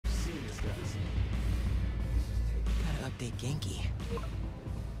birthday Genki.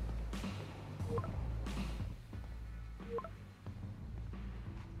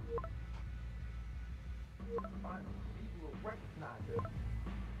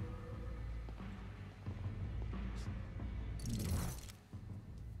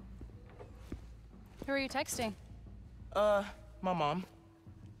 Who are you texting? My mom.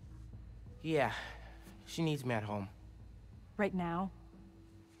 Yeah, she needs me at home. Right now?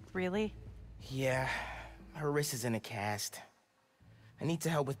 Really? Yeah, her wrist is in a cast. I need to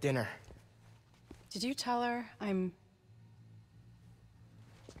help with dinner. Did you tell her I'm...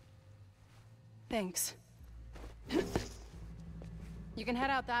 Thanks. You can head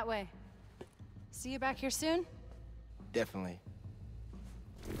out that way. See you back here soon? Definitely.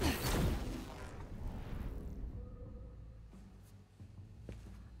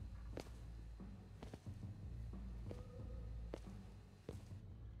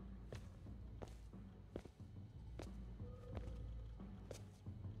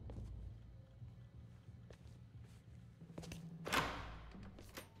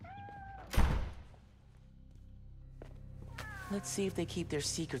 Let's see if they keep their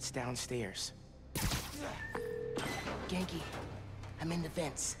secrets downstairs. Genki, I'm in the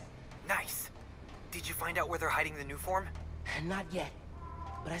vents. Nice. Did you find out where they're hiding the new form? Not yet,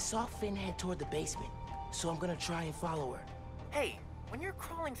 but I saw Finn head toward the basement, so I'm gonna try and follow her. Hey, when you're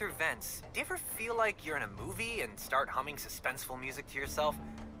crawling through vents, do you ever feel like you're in a movie and start humming suspenseful music to yourself?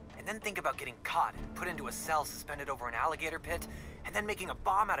 And then think about getting caught and put into a cell suspended over an alligator pit, and then making a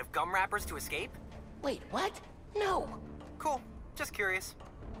bomb out of gum wrappers to escape? Wait, what? No! Cool. Just curious.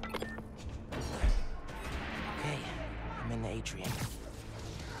 Okay, I'm in the atrium.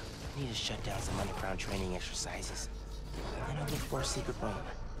 I need to shut down some underground training exercises. Then I'll get for our secret room.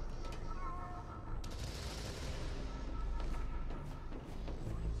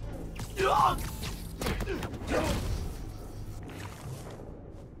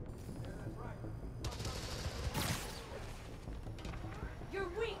 You're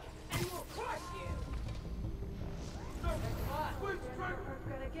weak, and we'll crush you! We're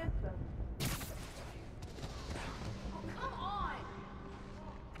gonna get them. Oh, come on!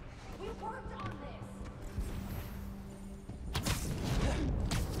 We worked on this!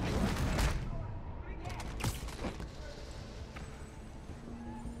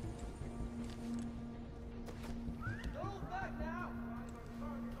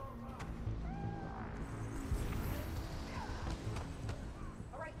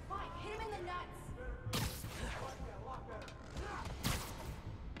 Alright, fine, hit him in the nuts!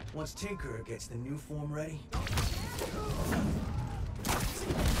 Once Tinkerer gets the new form ready...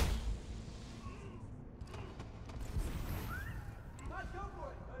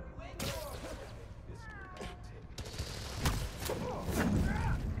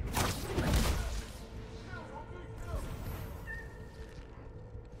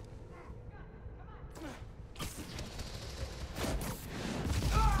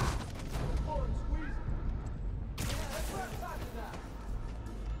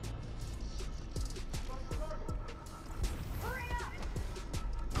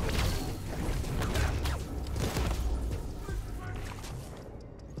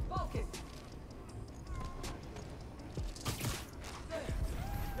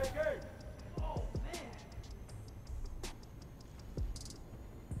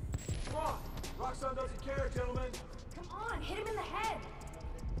 Roxxon doesn't care, gentlemen. Come on, hit him in the head!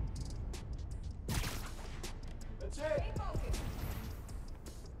 That's it. Stay focused!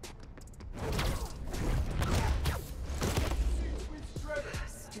 Sweet trigger.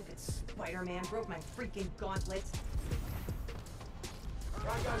 Stupid Spider-Man broke my freaking gauntlet.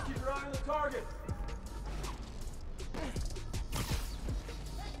 Right, guys, keep your eye on the target.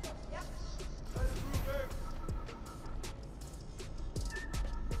 Yep. Let it move in.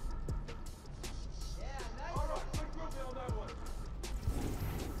 All right, quick movement on that one.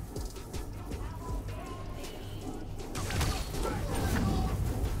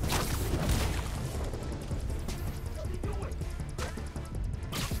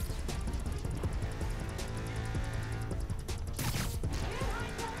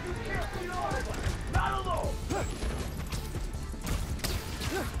 You can't beat all of us.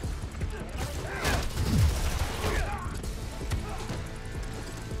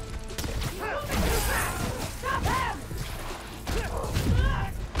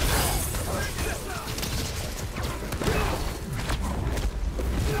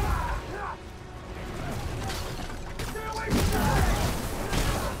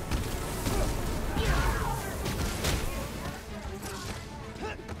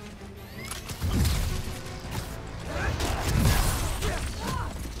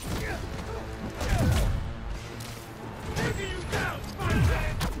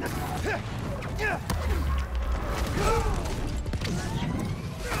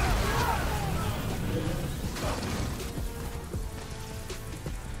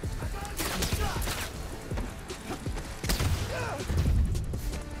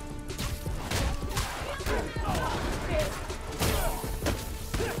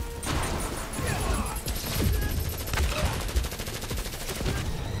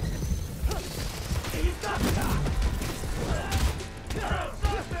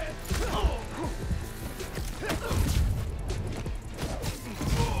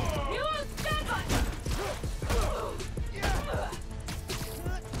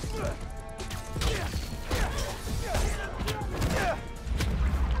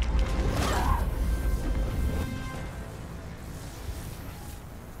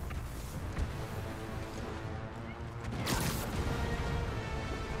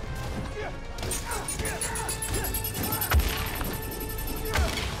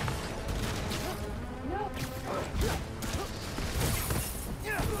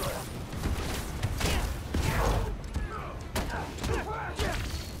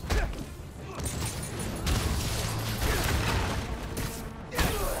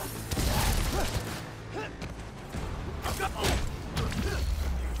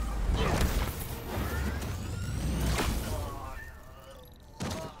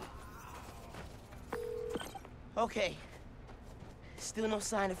 Okay. Still no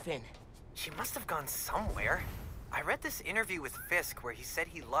sign of Finn. She must have gone somewhere. I read this interview with Fisk where he said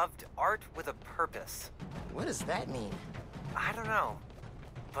he loved art with a purpose. What does that mean? I don't know.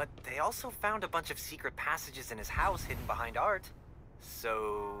 But they also found a bunch of secret passages in his house hidden behind art.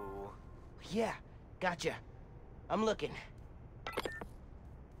 So... Yeah, gotcha. I'm looking.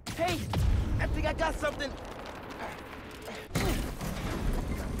 Hey! I think I got something!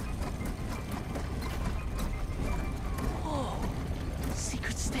 Oh,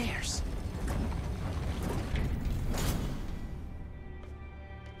 secret stairs.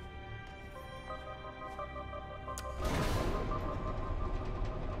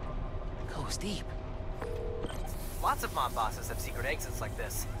 Goes deep. Lots of mob bosses have secret exits like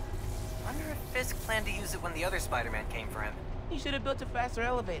this. Wonder if Fisk planned to use it when the other Spider-Man came for him. He should have built a faster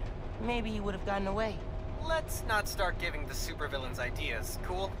elevator. Maybe he would have gotten away. Let's not start giving the supervillains ideas,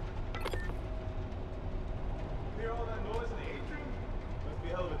 cool? Hear all that noise in the atrium? Must be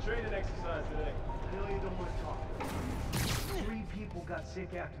a hell of a training exercise today. I know you don't want to talk. 3 people got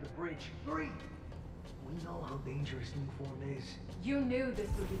sick after the bridge. 3! We know how dangerous new form is. You knew this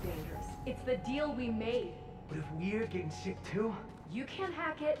would be dangerous. It's the deal we made. But if we're getting sick too, You can't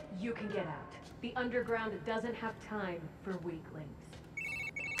hack it, you can get out. The underground doesn't have time for weaklings.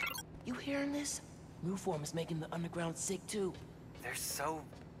 You hearing this? New form is making the underground sick too. They're so...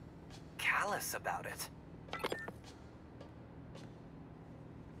 callous about it.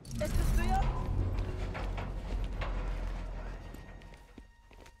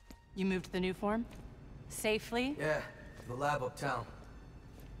 You moved the new form? Safely? yeah, the lab uptown.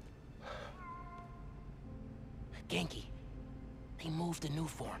 Genki, they moved the new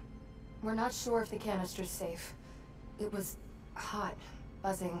form. We're not sure if the canister's safe. It was hot,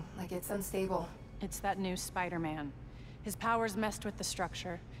 buzzing, like it's unstable. It's that new Spider-Man. His powers messed with the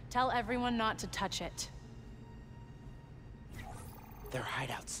structure. Tell everyone not to touch it. They're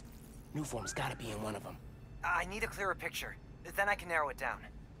hideouts. New form's gotta be in one of them. I need a clearer picture. Then I can narrow it down.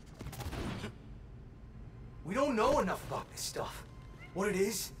 We don't know enough about this stuff. What it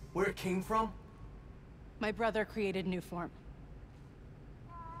is, where it came from. My brother created new form.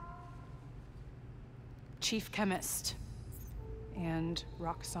 Chief chemist. And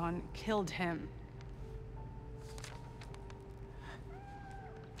Roxxon killed him.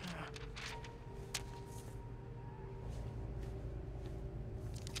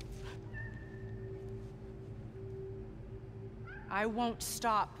 I won't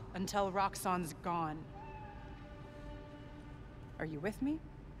stop until Roxxon's gone. Are you with me?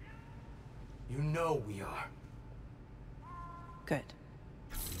 You know we are. Good.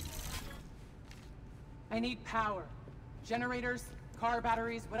 I need power. Generators, car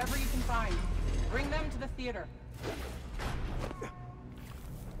batteries, whatever you can find. Bring them to the theater.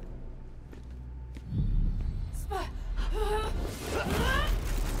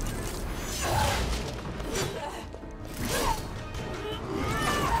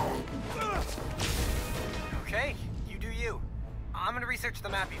 Okay, you do you. I'm gonna research the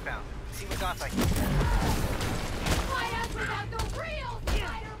map you found. See what dots I can. Fight us without the real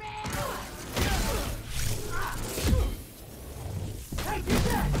Spider-Man! Hey, get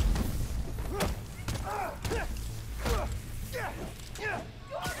that! You're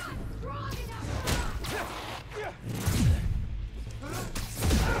not strong enough!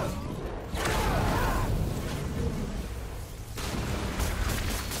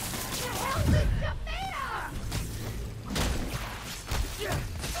 The hell's this tomato?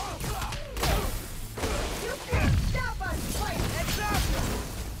 You can't stop us! Wait, heads up!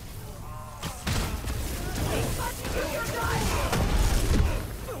 Keep punching you, you're dying!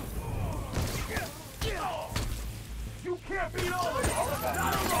 You can't beat all of it!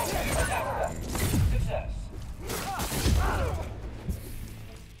 Not alone! Success.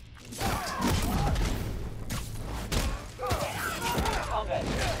 Combat.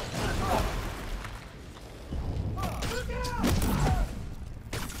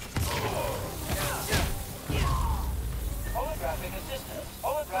 Holographic assistance.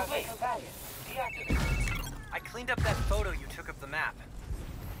 Holographic companion. Deactivated. I cleaned up that photo you took of the map.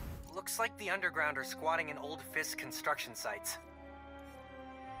 Looks like the underground are squatting in old Fisk construction sites.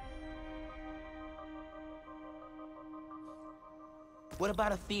 What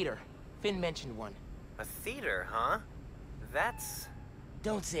about a theater? Finn mentioned one. A theater, huh? That's...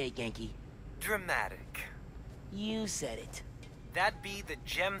 Don't say it, Genki. dramatic. You said it. That'd be the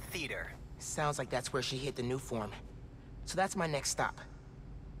Gem Theater. Sounds like that's where she hit the new form. So that's my next stop.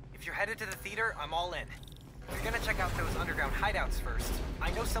 If you're headed to the theater, I'm all in. You're gonna check out those underground hideouts first.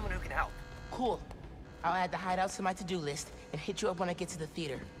 I know someone who can help. Cool. I'll add the hideouts to my to-do list and hit you up when I get to the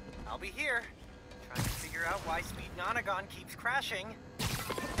theater. I'll be here. Trying to figure out why Speed Nonagon keeps crashing.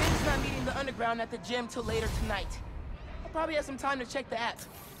 Finn's not meeting the underground at the gym till later tonight. I'll probably have some time to check the app,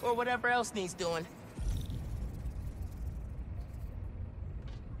 or whatever else needs doing.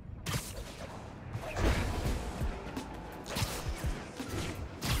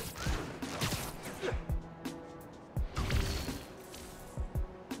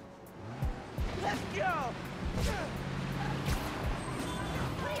 Let's go!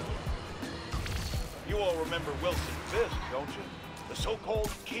 You all remember Wilson Fisk, don't you? The so-called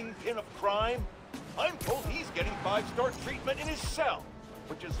kingpin of crime? I'm told he's getting 5-star treatment in his cell,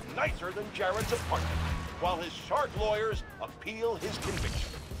 which is nicer than Jared's apartment, while his shark lawyers appeal his conviction.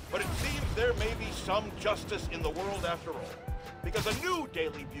 But it seems there may be some justice in the world after all, because a new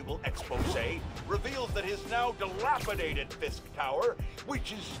Daily Bugle expose reveals that his now dilapidated Fisk Tower,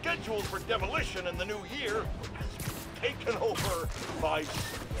 which is scheduled for demolition in the new year, has been taken over by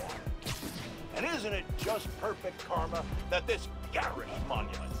SWAT. And isn't it just perfect karma that this garish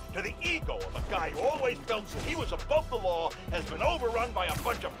monument to the ego of a guy who always felt he was above the law has been overrun by a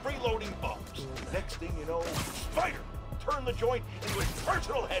bunch of freeloading bums? Next thing you know, Spider turned the joint into his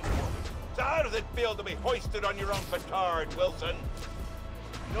personal headquarters. So how does it feel to be hoisted on your own petard, Wilson?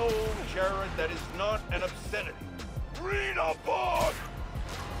 No, Jared, that is not an obscenity. Read a book!